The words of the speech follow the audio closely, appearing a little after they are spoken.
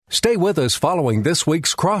Stay with us following this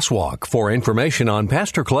week's Crosswalk for information on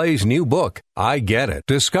Pastor Clay's new book, I Get It,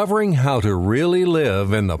 Discovering How to Really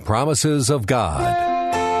Live in the Promises of God.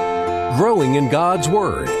 Growing in God's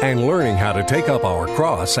Word and learning how to take up our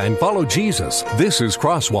cross and follow Jesus. This is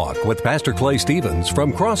Crosswalk with Pastor Clay Stevens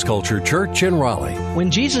from Cross Culture Church in Raleigh.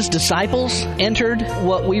 When Jesus' disciples entered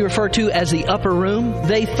what we refer to as the upper room,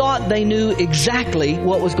 they thought they knew exactly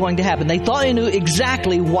what was going to happen. They thought they knew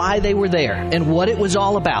exactly why they were there and what it was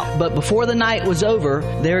all about. But before the night was over,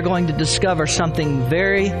 they were going to discover something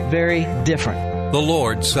very, very different. The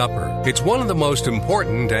Lord's Supper. It's one of the most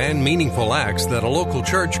important and meaningful acts that a local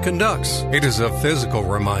church conducts. It is a physical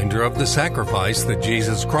reminder of the sacrifice that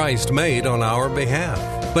Jesus Christ made on our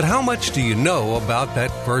behalf. But how much do you know about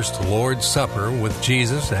that first Lord's Supper with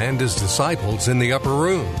Jesus and His disciples in the upper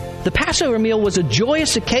room? The Passover meal was a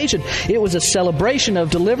joyous occasion. It was a celebration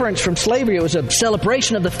of deliverance from slavery. It was a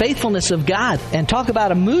celebration of the faithfulness of God. And talk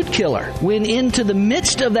about a mood killer. When into the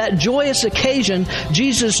midst of that joyous occasion,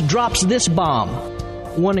 Jesus drops this bomb.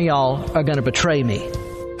 One of y'all are going to betray me.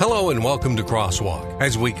 Hello and welcome to Crosswalk.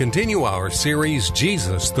 As we continue our series,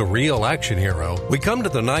 Jesus, the Real Action Hero, we come to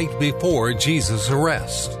the night before Jesus'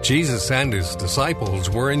 arrest. Jesus and His disciples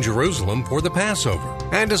were in Jerusalem for the Passover.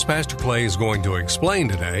 And as Pastor Clay is going to explain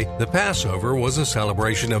today, the Passover was a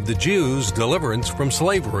celebration of the Jews' deliverance from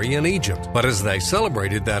slavery in Egypt. But as they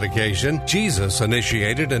celebrated that occasion, Jesus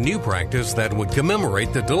initiated a new practice that would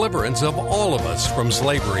commemorate the deliverance of all of us from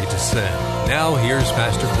slavery to sin. Now here's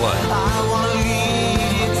Pastor Clay.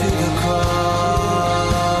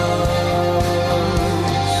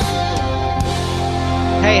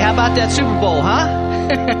 Hey, how about that Super Bowl, huh?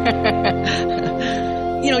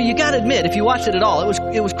 You got to admit, if you watched it at all,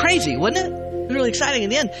 it was crazy, wasn't it? It was really exciting in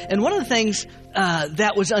the end. And one of the things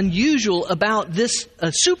that was unusual about this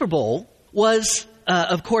Super Bowl was,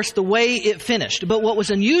 of course, the way it finished. But what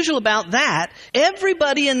was unusual about that,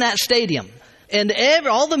 everybody in that stadium and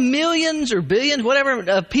all the millions or billions, whatever,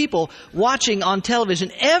 of people watching on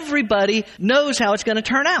television, everybody knows how it's going to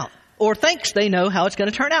turn out. Or thinks they know how it's going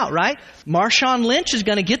to turn out, right? Marshawn Lynch is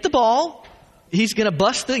going to get the ball. He's going to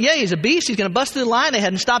bust through. Yeah, he's a beast. He's going to bust through the line. They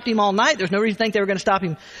hadn't stopped him all night. There's no reason to think they were going to stop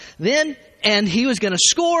him then. And he was going to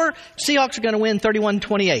score. Seahawks are going to win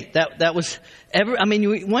 31-28. That was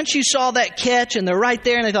once you saw that catch and they're right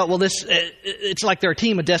there and they thought, well, it's like they're a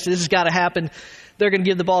team of destiny. This has got to happen. They're going to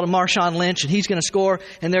give the ball to Marshawn Lynch and he's going to score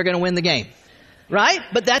and they're going to win the game. Right?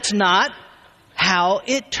 But that's not how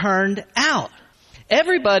it turned out.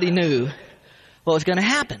 Everybody knew what was going to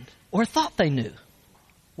happen, or thought they knew.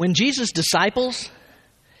 When Jesus' disciples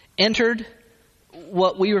entered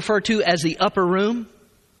what we refer to as the upper room,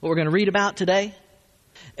 what we're going to read about today,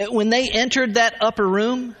 when they entered that upper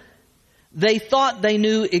room, they thought they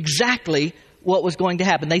knew exactly what was going to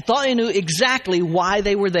happen. They thought they knew exactly why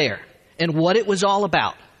they were there and what it was all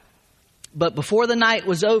about. But before the night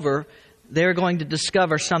was over, they're going to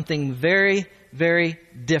discover something very, very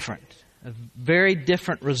different. A very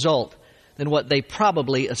different result than what they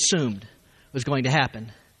probably assumed was going to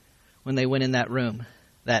happen when they went in that room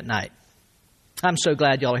that night. I'm so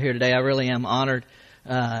glad y'all are here today. I really am honored.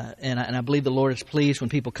 And I believe the Lord is pleased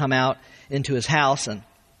when people come out into His house. And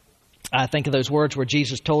I think of those words where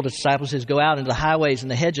Jesus told His disciples, "Go out into the highways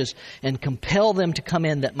and the hedges and compel them to come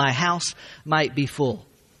in that my house might be full."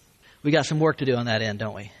 We got some work to do on that end,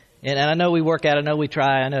 don't we? And I know we work at it. I know we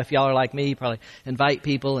try. I know if y'all are like me, you probably invite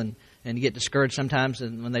people and you get discouraged sometimes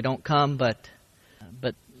when they don't come, but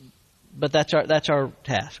that's our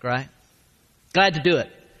task, right? Glad to do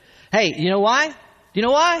it. Hey, you know why? Do you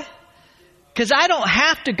know why? Because I don't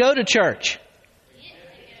have to go to church.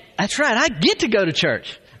 That's right, I get to go to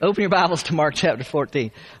church. Open your Bibles to Mark chapter 14.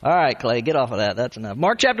 All right, Clay, get off of that. That's enough.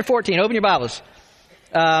 Mark chapter 14, open your Bibles.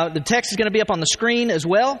 The text is going to be up on the screen as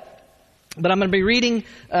well, but I'm going to be reading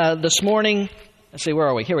this morning. Let's see, where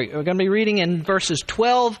are we? Here we're going to be reading in verses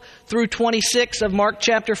 12 through 26 of Mark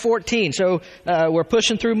chapter 14. So we're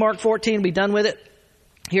pushing through Mark 14. We'll be done with it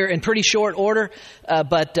here in pretty short order.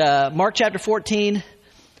 But Mark chapter 14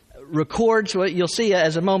 records what you'll see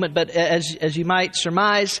as a moment. But as you might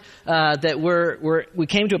surmise, that we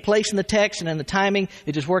came to a place in the text and in the timing,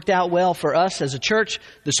 it just worked out well for us as a church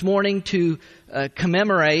this morning to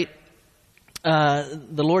commemorate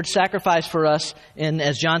the Lord's sacrifice for us, and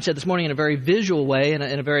as John said this morning, in a very visual way, in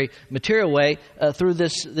a very material way, through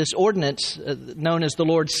this ordinance known as the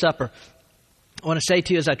Lord's Supper. I want to say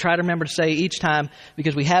to you, as I try to remember to say each time,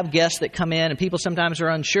 because we have guests that come in, and people sometimes are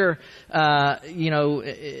unsure,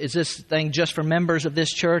 is this thing just for members of this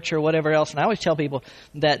church or whatever else? And I always tell people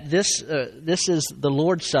that this is the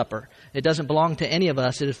Lord's Supper. It doesn't belong to any of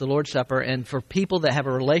us. It is the Lord's Supper, and for people that have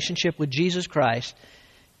a relationship with Jesus Christ,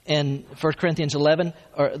 in 1 Corinthians 11,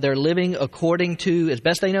 or they're living according to, as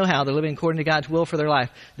best they know how, they're living according to God's will for their life,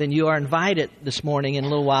 then you are invited this morning in a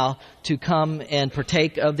little while to come and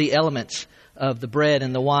partake of the elements of the bread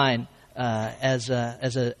and the wine as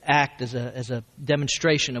a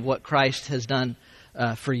demonstration of what Christ has done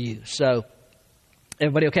for you. So,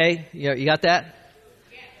 everybody okay? You got that?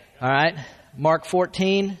 All right. Mark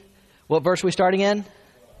 14. What verse are we starting in?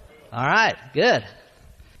 All right. Good.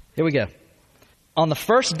 Here we go. On the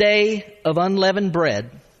first day of unleavened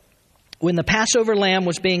bread, when the Passover lamb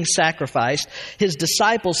was being sacrificed, his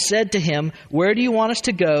disciples said to him, "Where do you want us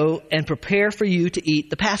to go and prepare for you to eat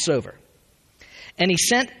the Passover?" And he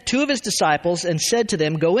sent two of his disciples and said to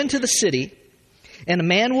them, "Go into the city, and a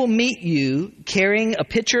man will meet you carrying a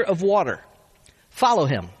pitcher of water. Follow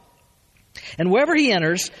him. And wherever he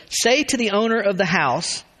enters, say to the owner of the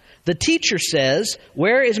house, 'The teacher says,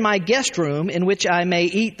 where is my guest room in which I may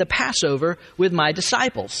eat the Passover with my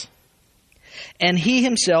disciples?' And he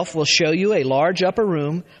himself will show you a large upper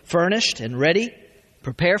room, furnished and ready.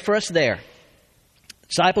 Prepare for us there." The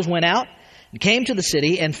disciples went out and came to the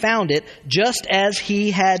city and found it just as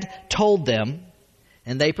he had told them,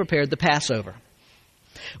 and they prepared the Passover.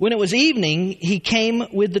 When it was evening, he came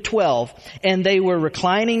with the 12, and they were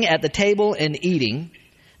reclining at the table and eating.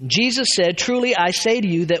 Jesus said, "Truly I say to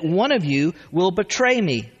you that one of you will betray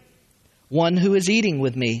me, one who is eating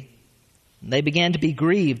with me." And they began to be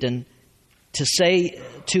grieved and to say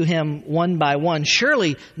to him one by one,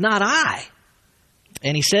 "Surely not I."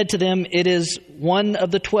 And he said to them, "It is one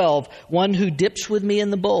of the 12, one who dips with me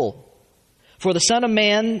in the bowl. For the Son of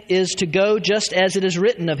Man is to go just as it is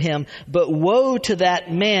written of him, but woe to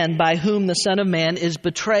that man by whom the Son of Man is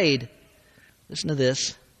betrayed." Listen to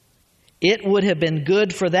this. "It would have been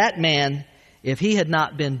good for that man if he had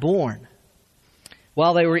not been born."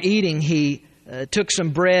 While they were eating, he took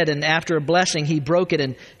some bread, and after a blessing, he broke it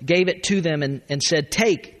and gave it to them and said,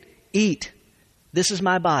 "Take, eat. This is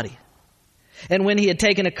my body." And when he had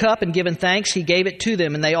taken a cup and given thanks, he gave it to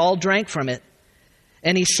them, and they all drank from it.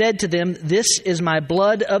 And he said to them, "This is my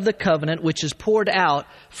blood of the covenant, which is poured out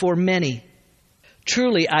for many.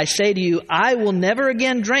 Truly, I say to you, I will never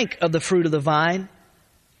again drink of the fruit of the vine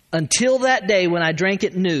until that day when I drink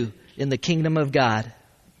it new in the kingdom of God."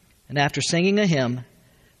 And after singing a hymn,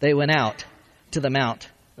 they went out to the Mount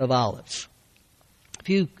of Olives. A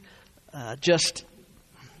few just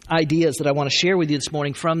ideas that I want to share with you this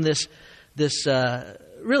morning from this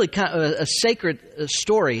really kind of a sacred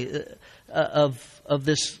story of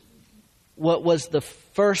this, what was the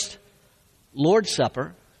first Lord's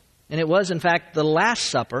Supper, and it was in fact the Last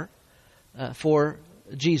Supper for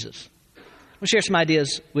Jesus. I'm going to share some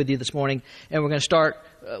ideas with you this morning, and we're going to start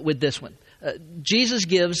with this one. Jesus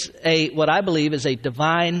gives what I believe is a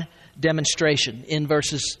divine demonstration in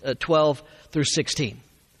verses 12 through 16.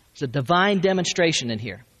 It's a divine demonstration in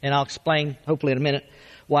here, and I'll explain hopefully in a minute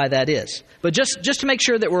why that is. But just to make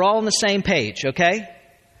sure that we're all on the same page, okay?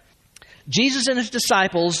 Jesus and his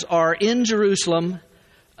disciples are in Jerusalem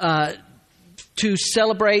to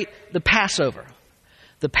celebrate the Passover.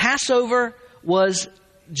 The Passover was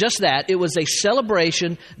just that. It was a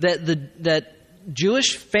celebration that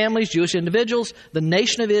Jewish families, Jewish individuals, the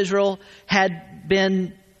nation of Israel had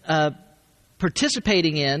been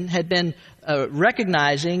participating in, had been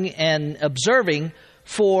recognizing and observing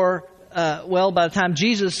for, by the time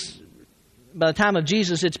of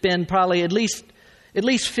Jesus, it's been probably at least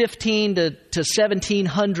 15 to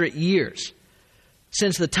 1700 years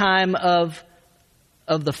since the time of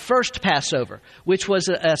the first Passover, which was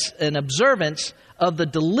an observance of the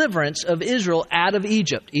deliverance of Israel out of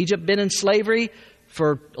Egypt. Egypt been in slavery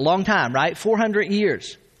for a long time, right? 400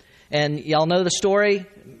 years. And y'all know the story.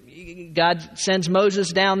 God sends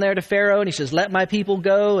Moses down there to Pharaoh, and he says, "Let my people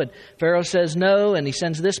go." And Pharaoh says no, and he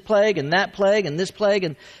sends this plague and that plague and this plague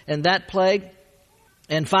and that plague.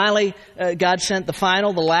 And finally, God sent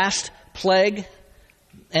the last plague,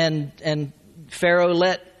 and Pharaoh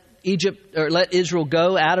let Israel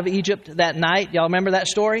go out of Egypt that night. Y'all remember that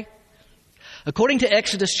story? According to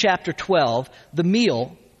Exodus chapter 12, the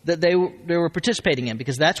meal that they were participating in,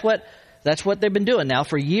 because that's what they've been doing now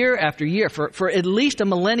for year after year, for at least a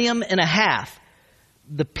millennium and a half,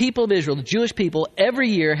 the people of Israel, the Jewish people, every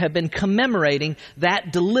year have been commemorating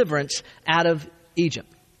that deliverance out of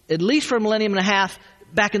Egypt. At least for a millennium and a half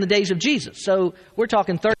back in the days of Jesus. So we're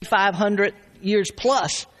talking 3,500 years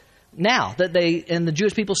plus now that the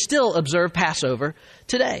Jewish people still observe Passover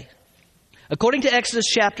today. According to Exodus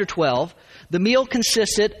chapter 12, the meal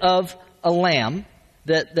consisted of a lamb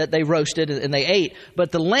that they roasted and they ate.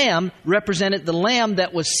 But the lamb represented the lamb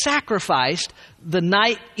that was sacrificed the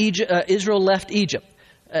night Israel left Egypt.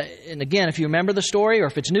 and again, if you remember the story or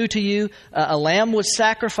if it's new to you, a lamb was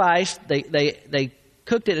sacrificed. They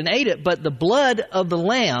cooked it and ate it, but the blood of the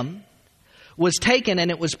lamb was taken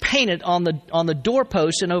and it was painted on the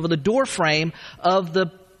doorpost and over the door frame of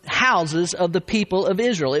the houses of the people of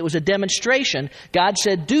Israel. It was a demonstration. God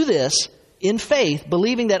said, do this in faith,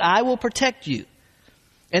 believing that I will protect you.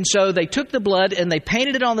 And so they took the blood and they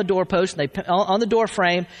painted it on the doorpost, and on the door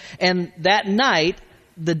frame, and that night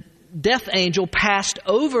the death angel passed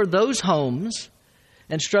over those homes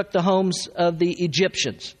and struck the homes of the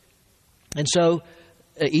Egyptians. And so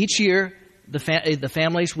each year the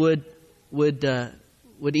families would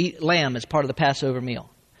eat lamb as part of the Passover meal.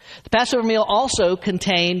 The Passover meal also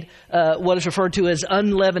contained what is referred to as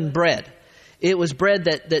unleavened bread. It was bread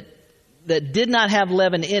that did not have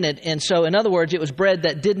leaven in it, and so in other words, it was bread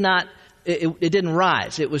that it didn't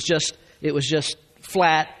rise. It was just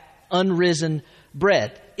flat, unrisen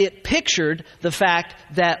bread. It pictured the fact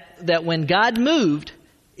that when God moved,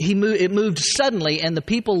 it moved suddenly, and the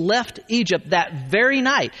people left Egypt that very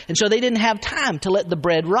night, and so they didn't have time to let the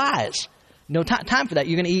bread rise. No time for that.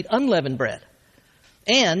 You're going to eat unleavened bread.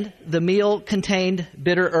 And the meal contained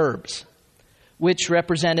bitter herbs, which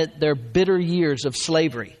represented their bitter years of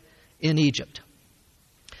slavery in Egypt.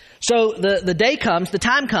 So the day comes, the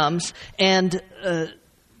time comes, and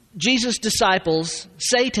Jesus' disciples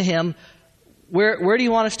say to him, where do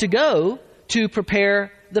you want us to go to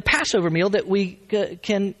prepare the Passover meal that we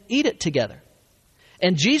can eat it together?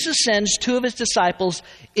 And Jesus sends two of his disciples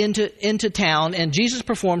into town, and Jesus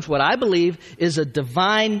performs what I believe is a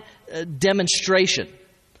divine demonstration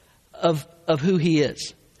of who he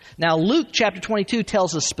is. Now, Luke chapter 22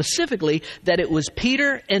 tells us specifically that it was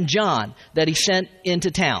Peter and John that he sent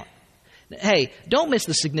into town. Hey, don't miss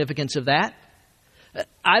the significance of that.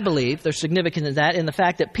 I believe there's significance in that, in the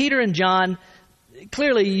fact that Peter and John,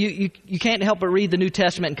 clearly you can't help but read the New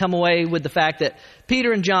Testament and come away with the fact that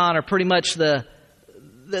Peter and John are pretty much the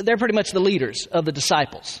leaders of the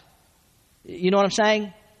disciples. You know what I'm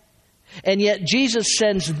saying? And yet Jesus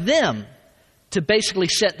sends them to basically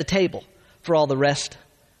set the table for all the rest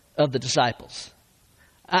of the disciples.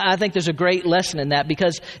 I think there's a great lesson in that,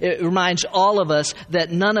 because it reminds all of us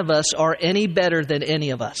that none of us are any better than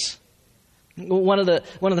any of us. One of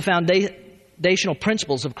the foundational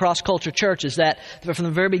principles of Cross Culture Church is that from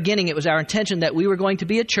the very beginning it was our intention that we were going to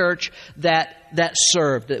be a church that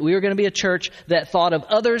served, that we were going to be a church that thought of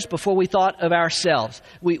others before we thought of ourselves.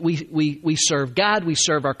 We serve God, we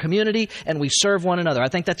serve our community, and we serve one another. I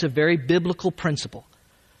think that's a very biblical principle.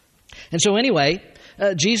 And so anyway,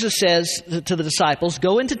 Jesus says to the disciples,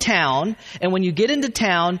 go into town, and when you get into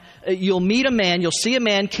town, you'll see a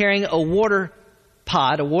man carrying a water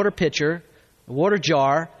pot, a water pitcher, a water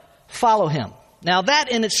jar. Follow him. Now that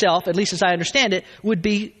in itself, at least as I understand it, would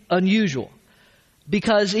be unusual.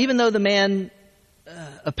 Because even though the man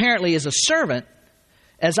apparently is a servant,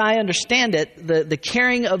 as I understand it, the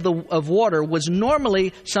carrying of water was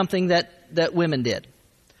normally something that women did.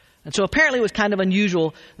 And so apparently it was kind of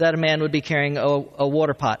unusual that a man would be carrying a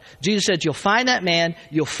water pot. Jesus said, you'll find that man,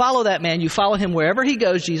 you'll follow that man, you follow him wherever he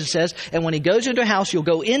goes, Jesus says, and when he goes into a house, you'll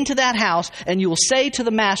go into that house, and you will say to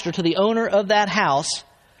the master, to the owner of that house,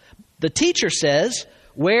 the teacher says,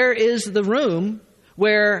 where is the room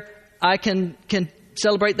where I can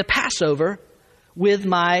celebrate the Passover with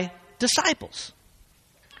my disciples?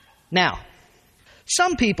 Now,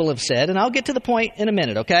 some people have said, and I'll get to the point in a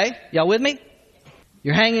minute, okay? Y'all with me?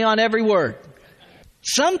 You're hanging on every word.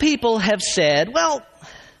 Some people have said, well,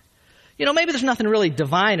 maybe there's nothing really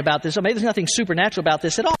divine about this, or maybe there's nothing supernatural about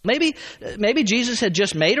this at all. Maybe Jesus had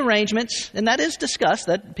just made arrangements, and that is discussed,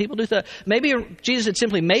 that people do that. Maybe Jesus had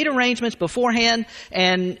simply made arrangements beforehand,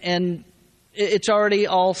 and it's already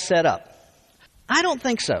all set up. I don't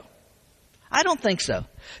think so.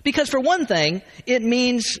 Because for one thing, it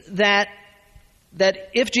means that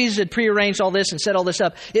if Jesus had prearranged all this and set all this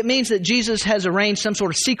up, it means that Jesus has arranged some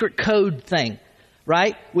sort of secret code thing,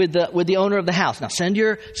 right? With the owner of the house. Now send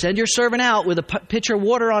your servant out with a pitcher of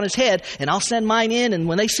water on his head, and I'll send mine in, and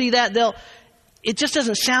when they see that, it just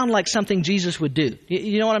doesn't sound like something Jesus would do.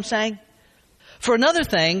 You know what I'm saying? For another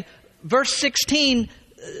thing, verse 16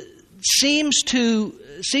 seems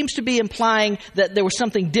to be implying that there was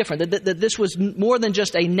something different, that this was more than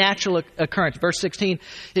just a natural occurrence. Verse 16,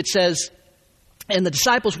 it says, and the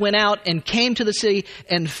disciples went out and came to the city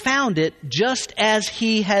and found it just as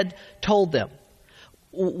he had told them.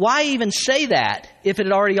 Why even say that if it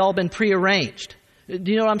had already all been prearranged?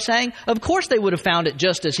 Do you know what I'm saying? Of course they would have found it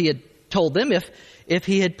just as he had told them if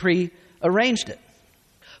he had prearranged it.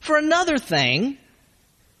 For another thing,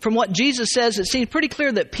 from what Jesus says, it seems pretty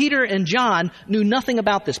clear that Peter and John knew nothing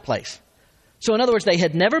about this place. So in other words, they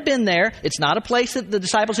had never been there. It's not a place that the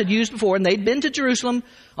disciples had used before, and they'd been to Jerusalem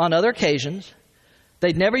on other occasions.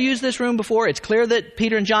 They'd never used this room before. It's clear that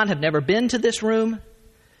Peter and John have never been to this room.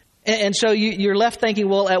 And so you're left thinking,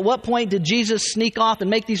 well, at what point did Jesus sneak off and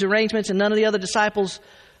make these arrangements and none of the other disciples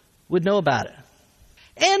would know about it?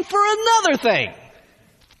 And for another thing,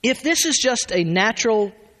 if this is just a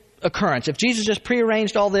natural occurrence, if Jesus just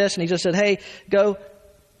prearranged all this and he just said, hey, go,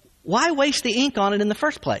 why waste the ink on it in the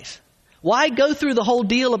first place? Why go through the whole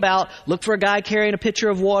deal about look for a guy carrying a pitcher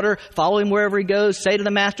of water, follow him wherever he goes, say to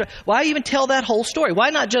the master? Why even tell that whole story?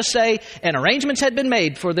 Why not just say, and arrangements had been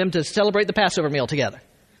made for them to celebrate the Passover meal together?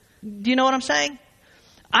 Do you know what I'm saying?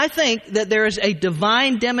 I think that there is a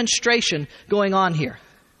divine demonstration going on here.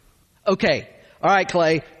 Okay, all right,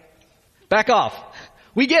 Clay, back off.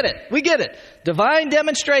 We get it. Divine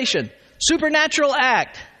demonstration, supernatural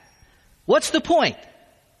act. What's the point?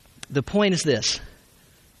 The point is this.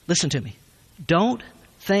 Listen to me. Don't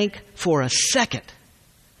think for a second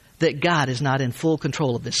that God is not in full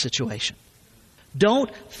control of this situation.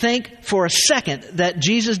 Don't think for a second that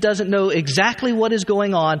Jesus doesn't know exactly what is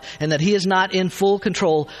going on and that he is not in full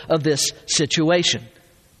control of this situation.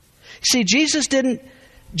 See, Jesus didn't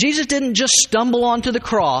just stumble onto the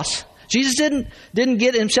cross. Jesus didn't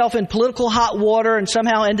get himself in political hot water and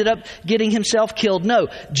somehow ended up getting himself killed. No,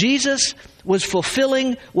 Jesus was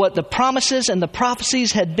fulfilling what the promises and the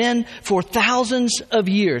prophecies had been for thousands of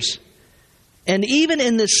years. And even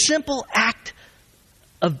in this simple act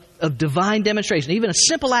of divine demonstration, even a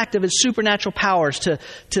simple act of his supernatural powers to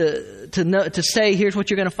say, here's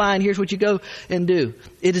what you're going to find, here's what you go and do.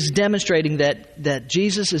 It is demonstrating that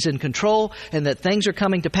Jesus is in control and that things are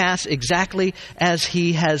coming to pass exactly as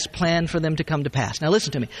he has planned for them to come to pass. Now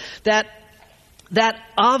listen to me. That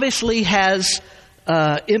obviously has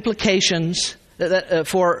implications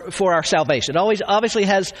for our salvation. It always obviously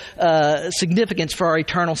has significance for our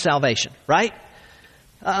eternal salvation, right?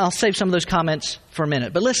 I'll save some of those comments for a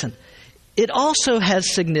minute. But listen, it also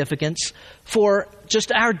has significance for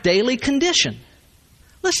just our daily condition.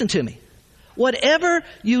 Listen to me. Whatever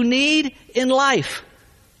you need in life,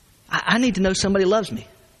 I need to know somebody loves me.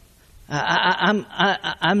 I'm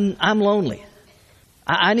lonely.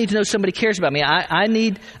 I need to know somebody cares about me. I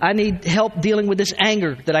need help dealing with this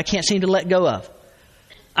anger that I can't seem to let go of.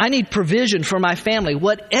 I need provision for my family.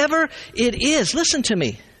 Whatever it is, listen to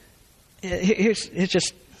me. Here's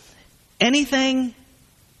just anything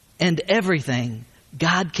and everything.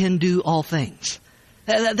 God can do all things.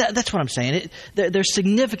 That's what I'm saying. There's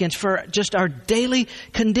significance for just our daily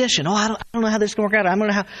condition. Oh, I don't know how this is going to work out. I don't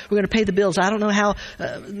know how we're going to pay the bills. I don't know how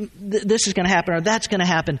this is going to happen or that's going to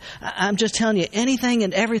happen. I'm just telling you, anything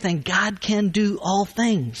and everything, God can do all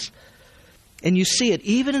things. And you see it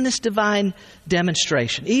even in this divine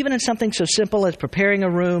demonstration, even in something so simple as preparing a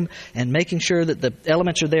room and making sure that the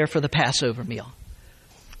elements are there for the Passover meal.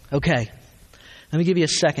 Okay, let me give you a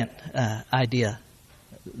second idea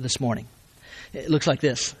this morning. It looks like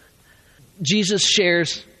this. Jesus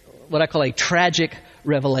shares what I call a tragic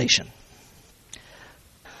revelation.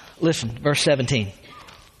 Listen, verse 17.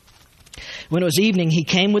 When it was evening, he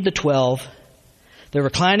came with the 12. They're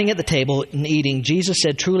reclining at the table and eating. Jesus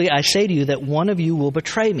said, "Truly, I say to you that one of you will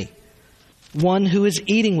betray me, one who is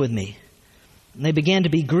eating with me." And they began to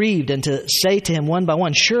be grieved and to say to him one by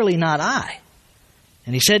one, "Surely not I."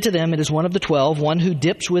 And he said to them, "It is one of the 12, one who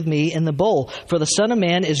dips with me in the bowl. For the Son of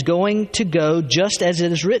Man is going to go just as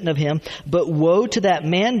it is written of him. But woe to that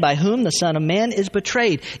man by whom the Son of Man is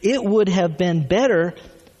betrayed. It would have been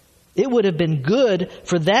good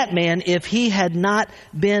for that man if he had not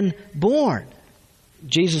been born."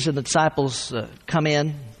 Jesus and the disciples come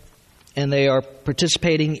in and they are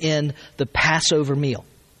participating in the Passover meal.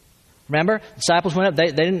 Remember, the disciples went up.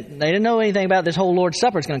 They didn't know anything about this whole Lord's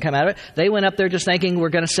Supper is going to come out of it. They went up there just thinking we're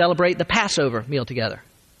going to celebrate the Passover meal together,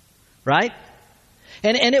 right?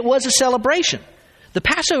 And it was a celebration. The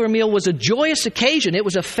Passover meal was a joyous occasion. It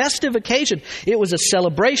was a festive occasion. It was a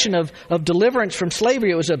celebration of deliverance from slavery.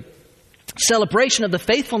 It was a celebration of the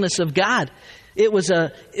faithfulness of God. It was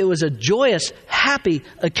a joyous, happy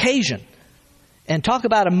occasion. And talk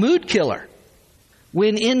about a mood killer.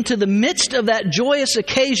 When into the midst of that joyous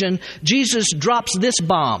occasion, Jesus drops this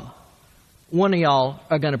bomb. One of y'all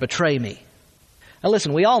are going to betray me. Now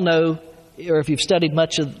listen, we all know, or if you've studied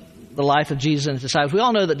much of the life of Jesus and his disciples, we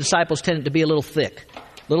all know that disciples tended to be a little thick, a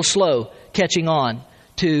little slow catching on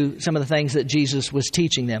to some of the things that Jesus was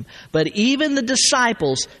teaching them. But even the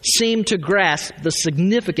disciples seem to grasp the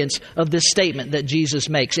significance of this statement that Jesus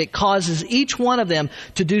makes. It causes each one of them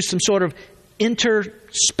to do some sort of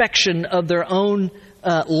introspection of their own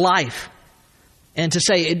life and to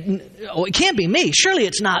say, it can't be me. Surely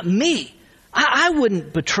it's not me. I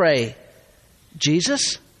wouldn't betray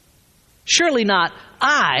Jesus. Surely not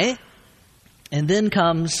I. And then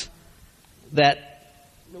comes that,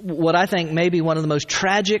 what I think may be one of the most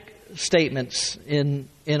tragic statements in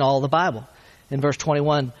all the Bible. In verse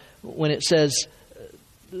 21, when it says,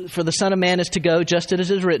 "For the Son of Man is to go just as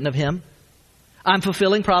it is written of him." I'm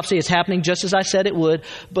fulfilling prophecy. It's happening just as I said it would.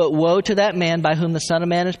 But woe to that man by whom the Son of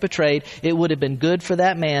Man is betrayed. It would have been good for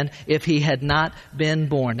that man if he had not been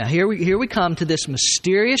born. Now here we come to this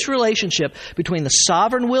mysterious relationship between the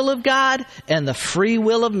sovereign will of God and the free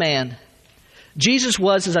will of man. Jesus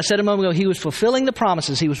was, as I said a moment ago, he was fulfilling the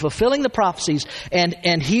promises. He was fulfilling the prophecies.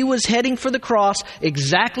 And he was heading for the cross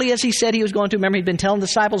exactly as he said he was going to. Remember, he'd been telling the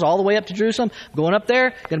disciples all the way up to Jerusalem, going up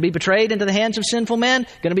there, going to be betrayed into the hands of sinful men,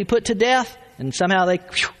 going to be put to death. And somehow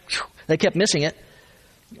they kept missing it.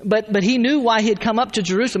 But he knew why he had come up to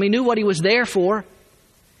Jerusalem. He knew what he was there for.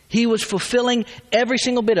 He was fulfilling every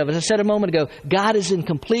single bit of it. As I said a moment ago, God is in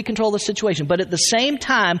complete control of the situation. But at the same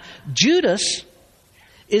time, Judas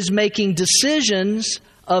is making decisions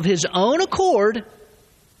of his own accord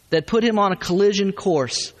that put him on a collision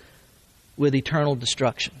course with eternal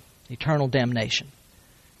destruction, eternal damnation.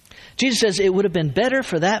 Jesus says it would have been better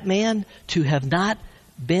for that man to have not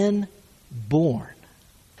been born.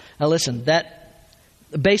 Now listen, that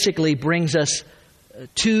basically brings us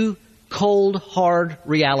two cold, hard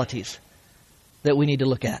realities that we need to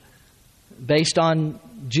look at based on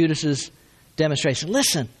Judas's demonstration.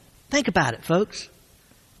 Listen, think about it, folks.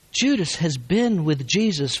 Judas has been with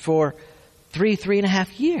Jesus for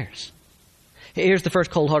 3.5 years. Here's the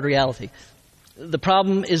first cold, hard reality. The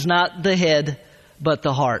problem is not the head, but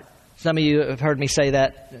the heart. Some of you have heard me say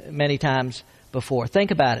that many times before.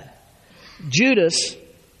 Think about it. Judas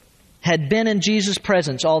had been in Jesus'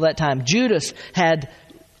 presence all that time. Judas had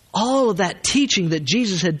all of that teaching that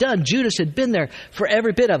Jesus had done. Judas had been there for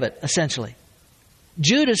every bit of it, essentially.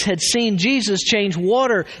 Judas had seen Jesus change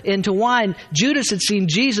water into wine. Judas had seen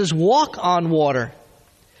Jesus walk on water.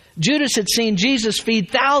 Judas had seen Jesus feed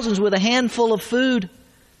thousands with a handful of food.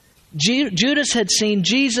 Judas had seen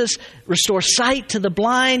Jesus restore sight to the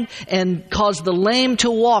blind and cause the lame to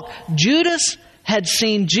walk. Judas had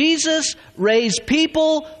seen Jesus raise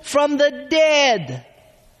people from the dead.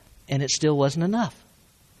 And it still wasn't enough.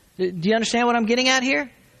 Do you understand what I'm getting at here?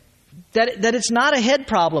 That it's not a head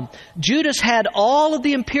problem. Judas had all of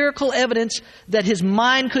the empirical evidence that his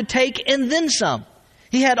mind could take and then some.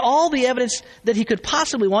 He had all the evidence that he could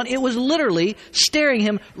possibly want. It was literally staring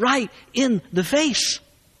him right in the face.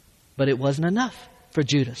 But it wasn't enough for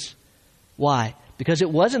Judas. Why? Because it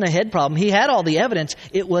wasn't a head problem. He had all the evidence.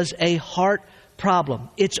 It was a heart problem.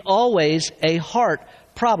 It's always a heart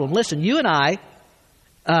problem. Listen, you and I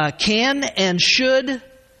can and should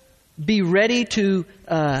be ready to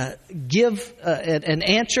give an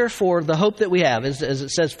answer for the hope that we have. As it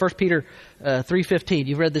says, 1 Peter 3:15.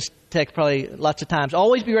 You've read this text probably lots of times.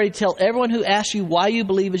 Always be ready to tell everyone who asks you why you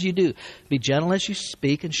believe as you do. Be gentle as you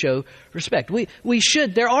speak and show respect. We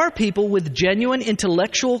should. There are people with genuine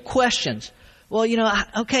intellectual questions. Well,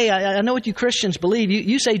 okay, I know what you Christians believe.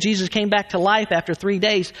 You say Jesus came back to life after 3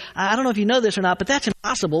 days. I don't know if you know this or not, but that's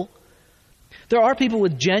impossible. There are people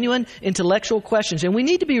with genuine intellectual questions, and we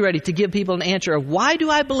need to be ready to give people an answer of why do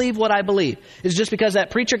I believe what I believe? Is it just because that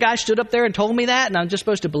preacher guy stood up there and told me that and I'm just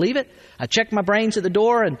supposed to believe it? I check my brains at the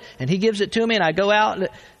door and he gives it to me and I go out.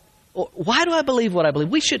 Why do I believe what I believe?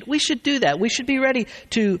 We should do that. We should be ready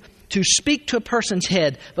to speak to a person's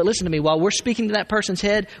head. But listen to me, while we're speaking to that person's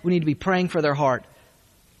head, we need to be praying for their heart.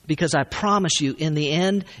 Because I promise you, in the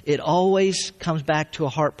end, it always comes back to a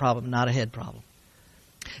heart problem, not a head problem.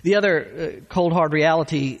 The other cold, hard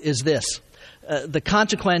reality is this. The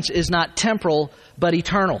consequence is not temporal, but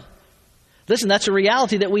eternal. Listen, that's a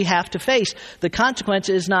reality that we have to face. The consequence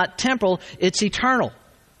is not temporal, it's eternal.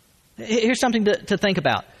 Here's something to think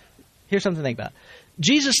about.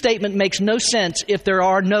 Jesus' statement makes no sense if there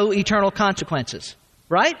are no eternal consequences,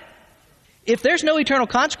 right? If there's no eternal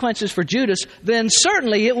consequences for Judas, then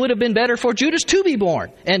certainly it would have been better for Judas to be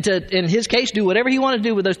born and to, in his case, do whatever he wanted to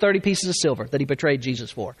do with those 30 pieces of silver that he betrayed Jesus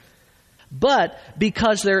for. But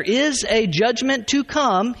because there is a judgment to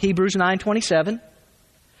come, Hebrews 9:27,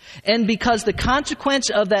 and because the consequence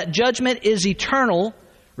of that judgment is eternal,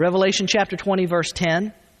 Revelation chapter 20, verse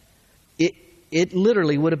 10, it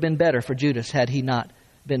literally would have been better for Judas had he not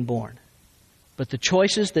been born. But the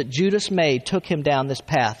choices that Judas made took him down this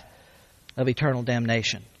path of eternal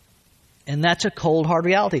damnation. And that's a cold, hard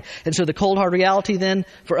reality. And so the cold, hard reality then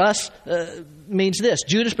for us means this.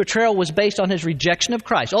 Judas' betrayal was based on his rejection of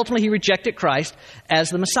Christ. Ultimately, he rejected Christ as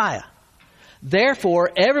the Messiah.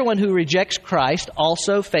 Therefore, everyone who rejects Christ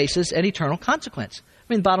also faces an eternal consequence.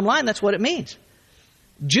 mean, bottom line, that's what it means.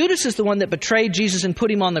 Judas is the one that betrayed Jesus and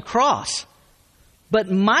put him on the cross. But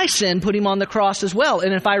my sin put him on the cross as well.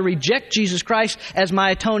 And if I reject Jesus Christ as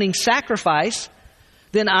my atoning sacrifice,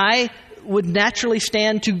 then I would naturally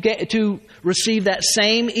stand to receive that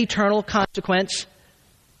same eternal consequence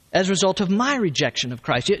as a result of my rejection of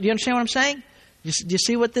Christ. Do you understand what I'm saying? Do you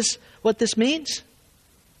see what this means?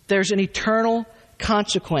 There's an eternal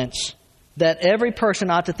consequence that every person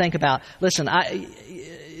ought to think about. Listen,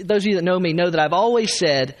 those of you that know me know that I've always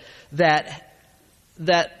said that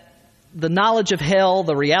the knowledge of hell,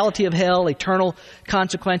 the reality of hell, eternal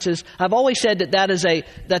consequences, I've always said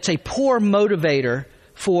that's a poor motivator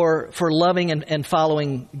for loving and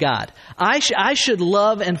following God. I should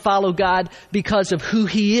love and follow God because of who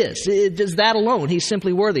He is. It is that alone. He's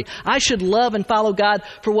simply worthy. I should love and follow God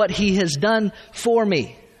for what He has done for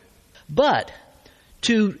me. But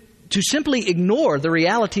to simply ignore the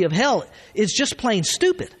reality of hell is just plain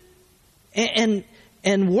stupid. And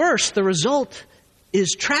worse, the result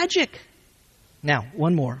is tragic. Now,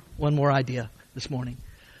 one more idea this morning.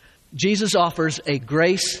 Jesus offers a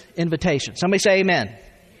grace invitation. Somebody say amen.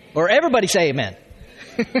 Or everybody say amen.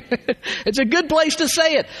 It's a good place to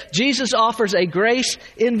say it. Jesus offers a grace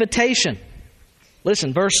invitation.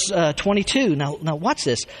 Listen, verse 22. Now watch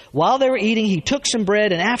this. While they were eating, He took some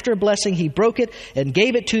bread, and after a blessing, He broke it and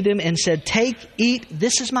gave it to them and said, "Take, eat,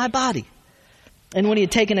 this is my body." And when He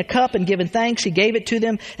had taken a cup and given thanks, He gave it to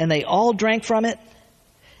them, and they all drank from it.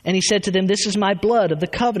 And He said to them, "This is my blood of the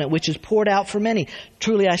covenant, which is poured out for many.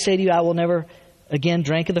 Truly I say to you, I will never again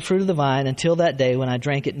drink of the fruit of the vine until that day when I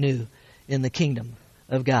drank it new in the kingdom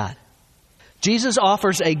of God." Jesus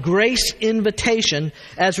offers a grace invitation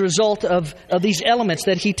as a result of these elements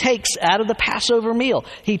that He takes out of the Passover meal.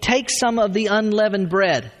 He takes some of the unleavened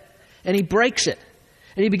bread and He breaks it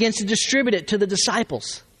and He begins to distribute it to the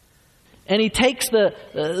disciples. And He takes the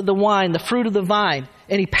wine, the fruit of the vine,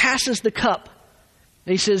 and He passes the cup.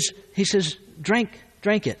 And He says, drink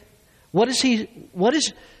it. What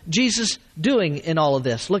is Jesus doing in all of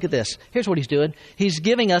this? Look at this. Here's what He's doing. He's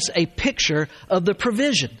giving us a picture of the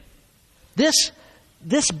provision.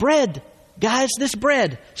 This bread, guys, this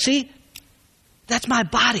bread, see, that's my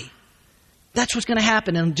body. That's what's going to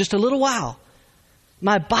happen in just a little while.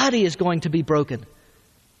 My body is going to be broken.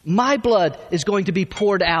 My blood is going to be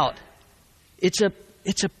poured out. It's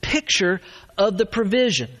a picture of the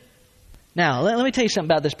provision. Now, let me tell you something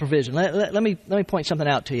about this provision. Let me point something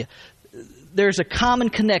out to you. There's a common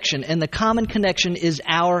connection, and the common connection is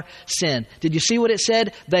our sin. Did you see what it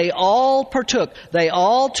said? They all partook. They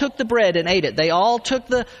all took the bread and ate it. They all took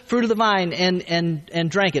the fruit of the vine and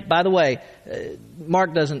drank it. By the way,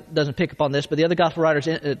 Mark doesn't pick up on this, but the other gospel writers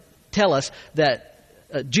tell us that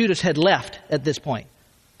Judas had left at this point.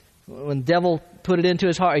 When the devil put it into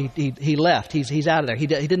his heart, he left. He's out of there. He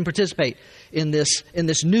didn't participate in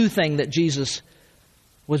this new thing that Jesus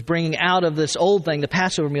was bringing out of this old thing, the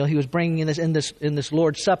Passover meal. He was bringing in this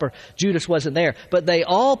Lord's Supper. Judas wasn't there, but they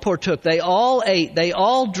all partook. They all ate. They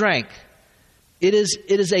all drank. It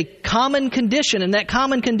is a common condition, and that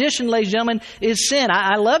common condition, ladies and gentlemen, is sin.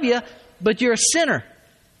 I love you, but you're a sinner.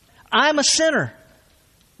 I'm a sinner.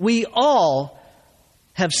 We all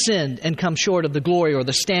have sinned and come short of the glory or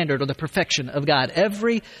the standard or the perfection of God.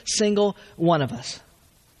 Every single one of us.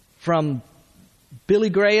 From Billy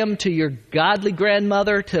Graham to your godly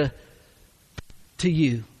grandmother to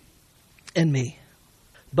you and me.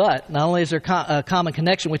 But not only is there a common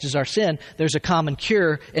connection, which is our sin, there's a common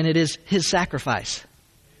cure, and it is His sacrifice.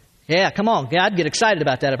 Yeah, come on. I'd get excited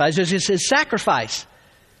about that if I was just His sacrifice.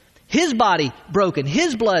 His body broken,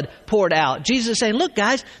 His blood poured out. Jesus is saying, look,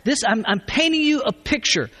 guys, I'm painting you a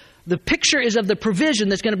picture. The picture is of the provision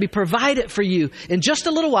that's going to be provided for you in just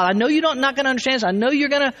a little while. I know you're not going to understand this. I know you're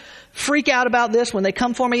going to freak out about this when they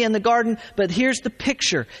come for me in the garden. But here's the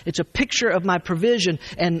picture. It's a picture of my provision.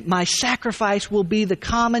 And my sacrifice will be the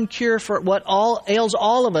common cure for what ails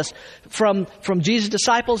all of us. From Jesus'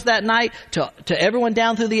 disciples that night to everyone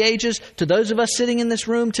down through the ages, to those of us sitting in this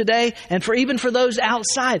room today, and even for those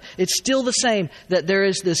outside. It's still the same, that there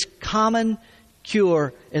is this common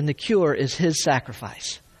cure, and the cure is His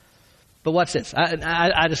sacrifice. But watch this.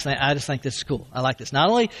 I just think this is cool. I like this.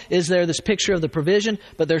 Not only is there this picture of the provision,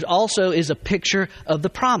 but there's also is a picture of the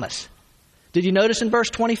promise. Did you notice in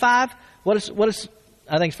verse 25? What is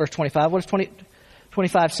I think it's verse 25. What does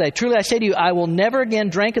 25 say? Truly I say to you, I will never again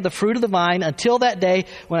drink of the fruit of the vine until that day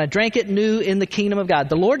when I drank it new in the kingdom of God.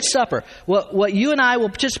 The Lord's Supper, what you and I will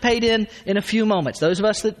participate in a few moments. Those of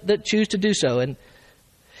us that choose to do so. And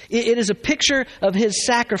it is a picture of His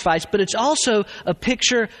sacrifice, but it's also a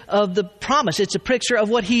picture of the promise. It's a picture of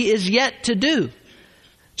what He is yet to do.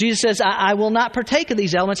 Jesus says, I will not partake of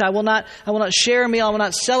these elements. I will not share a meal. I will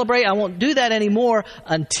not celebrate. I won't do that anymore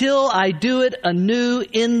until I do it anew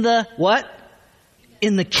in the what?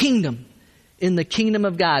 In the kingdom. In the kingdom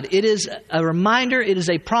of God. It is a reminder, it is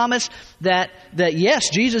a promise that yes,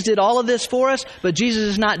 Jesus did all of this for us, but Jesus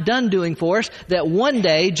is not done doing for us, that one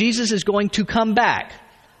day Jesus is going to come back.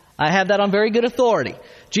 I have that on very good authority.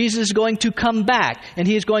 Jesus is going to come back, and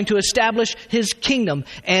He is going to establish His kingdom,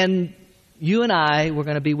 and you and I, we're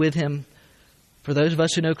going to be with Him, for those of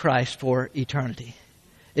us who know Christ, for eternity.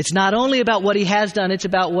 It's not only about what He has done, it's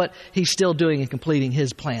about what He's still doing and completing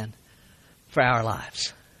His plan for our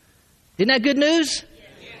lives. Isn't that good news?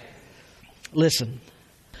 Yes. Listen,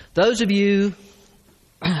 those of you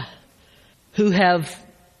who have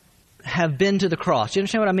been to the cross, you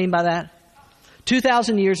understand what I mean by that?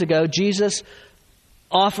 2,000 years ago, Jesus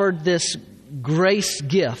offered this grace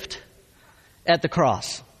gift at the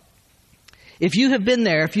cross. If you have been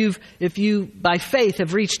there, if you by faith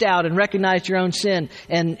have reached out and recognized your own sin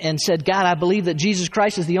and said, God, I believe that Jesus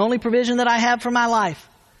Christ is the only provision that I have for my life,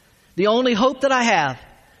 the only hope that I have,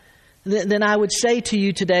 then I would say to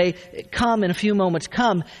you today, come in a few moments,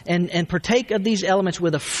 come and partake of these elements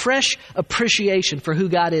with a fresh appreciation for who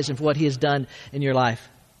God is and for what He has done in your life.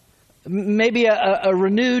 Maybe a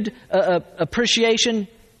renewed appreciation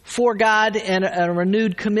for God and a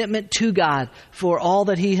renewed commitment to God for all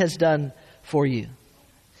that He has done for you.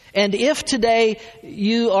 And if today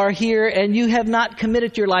you are here and you have not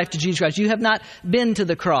committed your life to Jesus Christ, you have not been to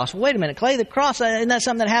the cross. Wait a minute, Clay, the cross, isn't that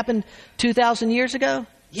something that happened 2,000 years ago?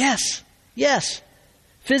 Yes.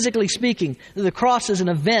 Physically speaking, the cross is an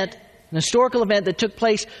event, an historical event that took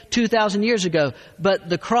place 2,000 years ago. But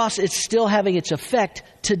the cross is still having its effect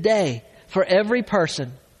today for every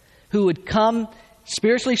person who would come,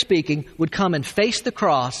 spiritually speaking, would come and face the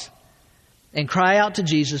cross and cry out to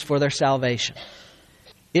Jesus for their salvation.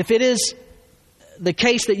 If it is the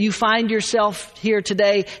case that you find yourself here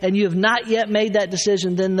today and you have not yet made that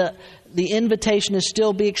decision, then the invitation is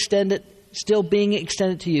still being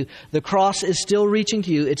extended to you. The cross is still reaching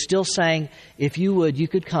to you. It's still saying, if you would, you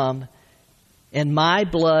could come, and my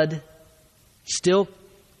blood still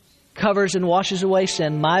covers and washes away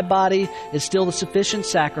sin. My body is still the sufficient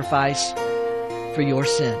sacrifice for your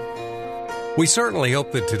sin. We certainly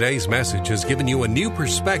hope that today's message has given you a new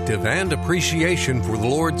perspective and appreciation for the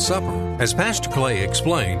Lord's Supper. As Pastor Clay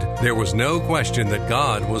explained, there was no question that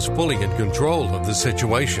God was fully in control of the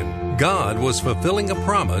situation. God was fulfilling a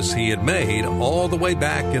promise He had made all the way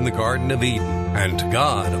back in the Garden of Eden. And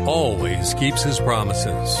God always keeps His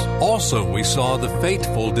promises. Also, we saw the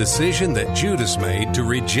fateful decision that Judas made to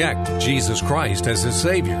reject Jesus Christ as his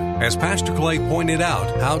Savior. As Pastor Clay pointed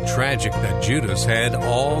out, how tragic that Judas had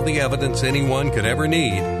all the evidence anyone could ever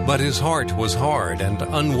need, but his heart was hard and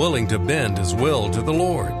unwilling to bend his will to the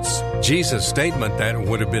Lord's. Jesus' statement that it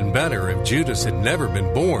would have been better if Judas had never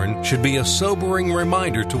been born should be a sobering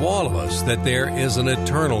reminder to all of us that there is an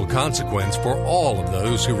eternal consequence for all of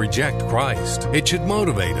those who reject Christ. It should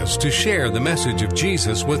motivate us to share the message of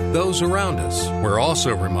Jesus with those around us. We're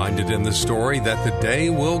also reminded in the story that the day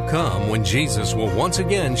will come when Jesus will once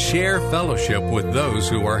again share fellowship with those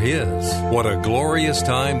who are His. What a glorious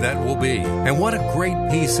time that will be, and what a great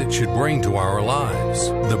peace it should bring to our lives.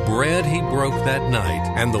 The bread He broke that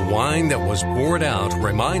night and the wine that was poured out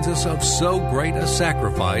reminds us of so great a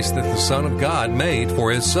sacrifice that the Son of God made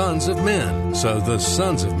for His sons of men, so the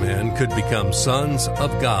sons of men could become sons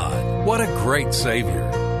of God. What a great Savior.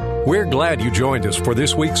 We're glad you joined us for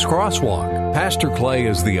this week's Crosswalk. Pastor Clay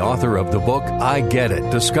is the author of the book, I Get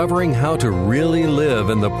It, Discovering How to Really Live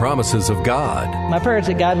in the Promises of God. My prayer is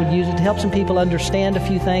that God would use it to help some people understand a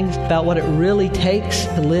few things about what it really takes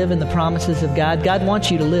to live in the promises of God. God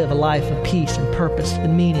wants you to live a life of peace and purpose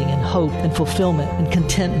and meaning and hope and fulfillment and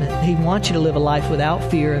contentment. He wants you to live a life without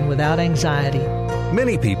fear and without anxiety.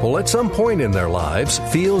 Many people at some point in their lives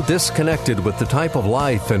feel disconnected with the type of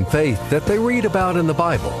life and faith that they read about in the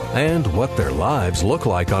Bible and what their lives look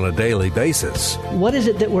like on a daily basis. What is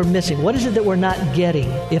it that we're missing? What is it that we're not getting?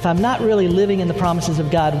 If I'm not really living in the promises of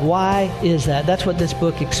God, why is that? That's what this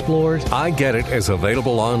book explores. I Get It is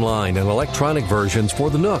available online in electronic versions for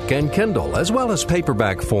the Nook and Kindle, as well as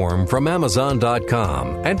paperback form from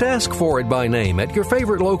Amazon.com. And ask for it by name at your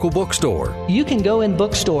favorite local bookstore. You can go in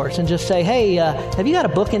bookstores and just say, hey, have you got a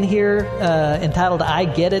book in here entitled I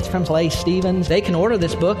Get It from Clay Stevens? They can order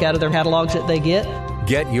this book out of their catalogs that they get.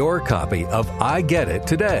 Get your copy of I Get It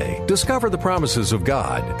today. Discover the promises of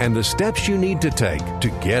God and the steps you need to take to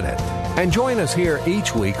get it. And join us here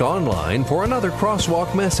each week online for another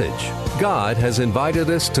Crosswalk message. God has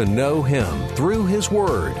invited us to know Him through His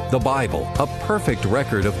Word, the Bible, a perfect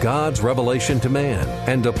record of God's revelation to man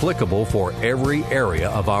and applicable for every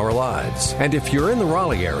area of our lives. And if you're in the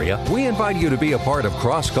Raleigh area, we invite you to be a part of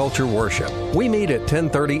Cross Culture Worship. We meet at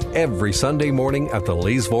 10:30 every Sunday morning at the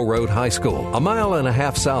Leesville Road High School, a mile and a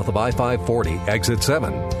half south of I-540, exit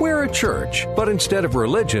 7. We're a church, but instead of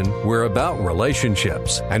religion, we're about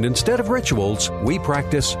relationships. And instead of rituals, we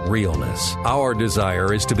practice realness. Our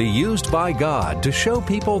desire is to be used by God to show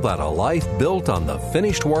people that a life built on the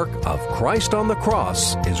finished work of Christ on the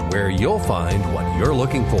cross is where you'll find what you're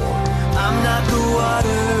looking for. I'm not the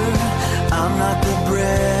water, I'm not the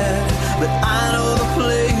bread, but I know the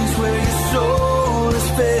place where your soul is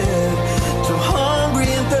fed. So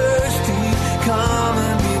hungry and thirsty, come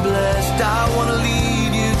and be blessed. I want to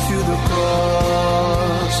lead you to the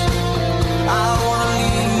cross. I want to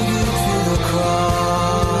lead you to the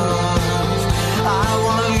cross. I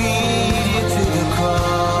want to lead you to the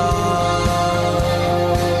cross.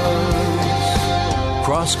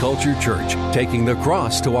 Cross Culture Church, taking the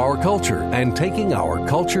cross to our culture and taking our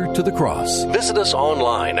culture to the cross. Visit us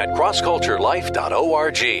online at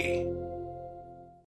crossculturelife.org.